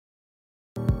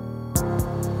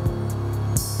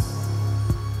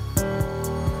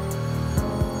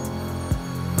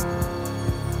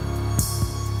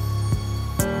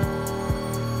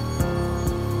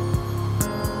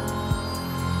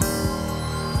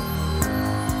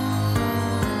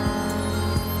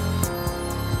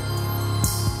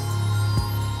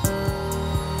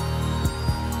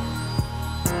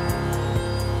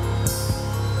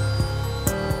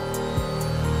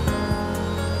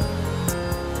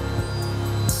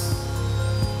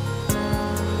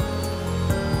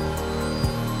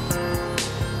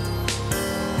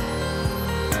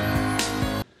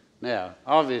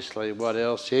obviously what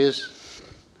else is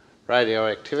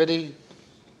radioactivity.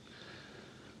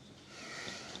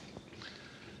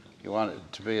 You want it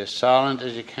to be as silent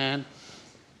as you can.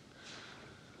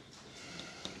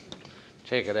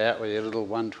 Check it out with your little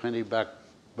 $120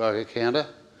 bugger counter.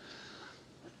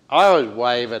 I always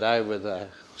wave it over the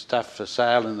stuff for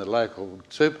sale in the local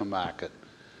supermarket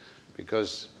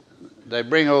because they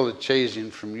bring all the cheese in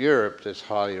from Europe that's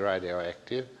highly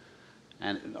radioactive,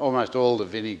 and almost all the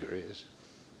vinegar is,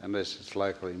 unless it's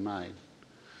locally made.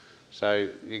 So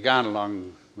you're going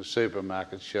along the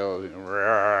supermarket shelves,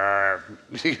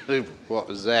 what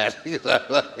was that? You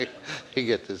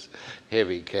get this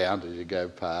heavy count as you go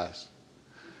past.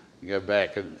 You go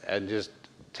back and just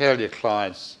tell your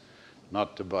clients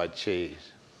not to buy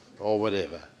cheese or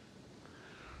whatever.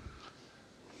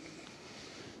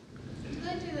 Do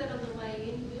they do that on the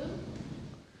way in, Bill?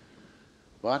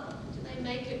 What? Do they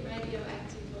make it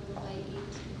radioactive on the way into the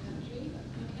country?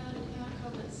 How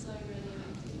come it's so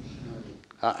radioactive?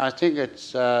 I think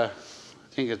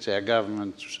it's our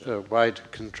government's way to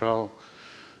control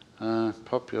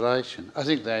population. I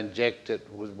think they inject it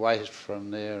with waste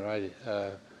from their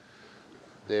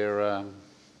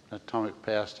atomic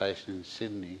power station in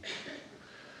Sydney.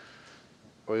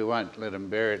 We won't let them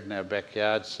bury it in our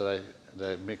backyard, so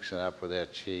they mix it up with our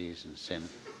cheese and send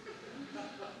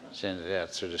it out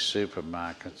through the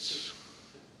supermarkets.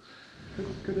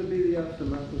 Could it be the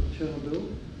aftermath of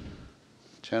Chernobyl?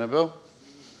 Chernobyl?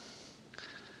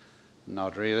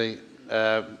 Not really.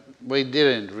 We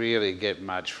didn't really get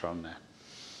much from that.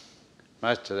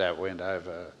 Most of that went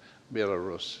over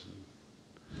Belarus.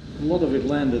 A lot of it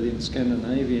landed in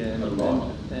Scandinavia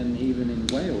and even in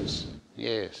Wales.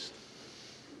 Yes.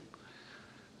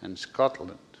 And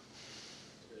Scotland.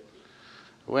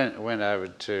 Went over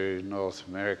to North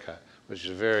America, which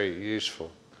is very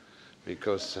useful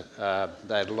because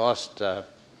they'd lost a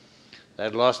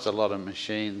lot of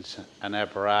machines and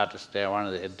apparatus down one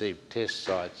of their deep test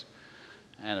sites,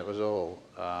 and it was all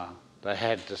they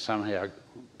had to somehow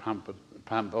pump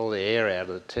all the air out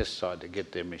of the test site to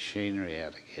get their machinery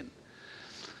out again.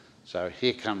 So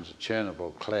here comes a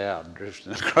Chernobyl cloud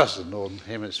drifting across the northern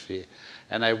hemisphere,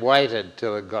 and they waited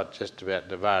till it got just about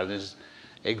divided. This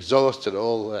exhausted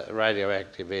all the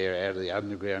radioactive air out of the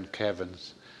underground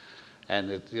caverns, and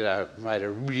it, made a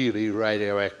really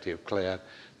radioactive cloud,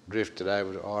 drifted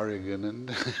over to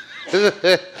Oregon, but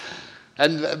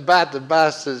the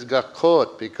bastards got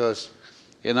caught because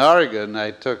in Oregon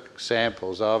they took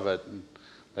samples of it and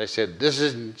they said, "This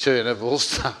isn't Chernobyl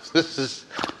stuff. This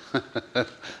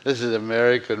is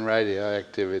American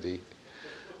radioactivity."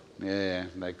 Yeah,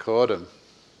 and they caught them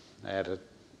at it.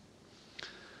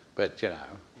 But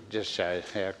just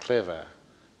shows how clever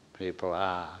people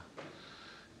are.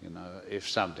 If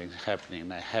something's happening,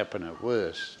 they happen at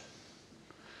worst.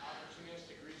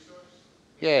 Opportunistic resource?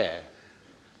 Yeah,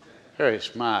 very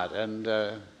smart and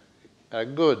a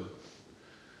good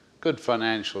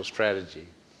financial strategy.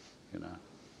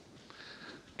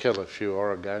 Kill a few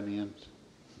Oregonians.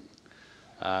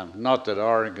 Not that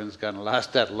Oregon's going to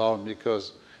last that long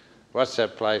because what's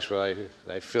that place where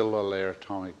they fill all their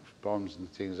atomic bombs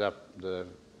and things up the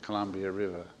Columbia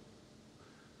River?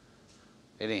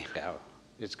 Anyhow,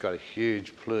 it's got a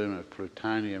huge plume of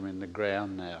plutonium in the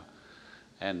ground now,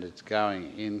 and it's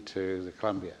going into the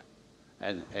Columbia,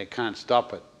 and it can't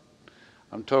stop it.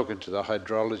 I'm talking to the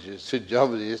hydrologist. Whose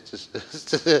job it is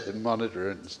to monitor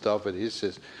it and stop it. He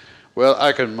says, "Well,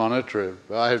 I can monitor it,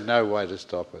 but I have no way to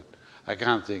stop it. I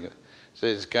can't think of it." So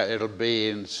it'll be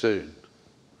in soon.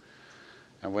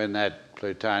 And when that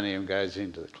plutonium goes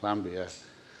into the Columbia,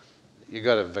 you've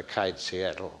got to vacate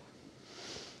Seattle.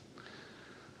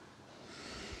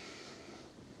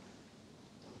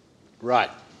 Right.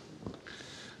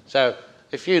 So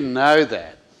if you know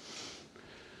that,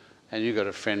 and you've got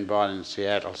a friend buying in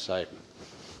Seattle, say,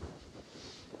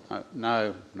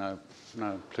 no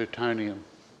plutonium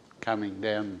coming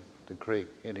down the creek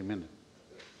any minute.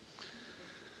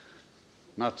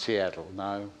 Not Seattle,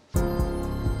 no.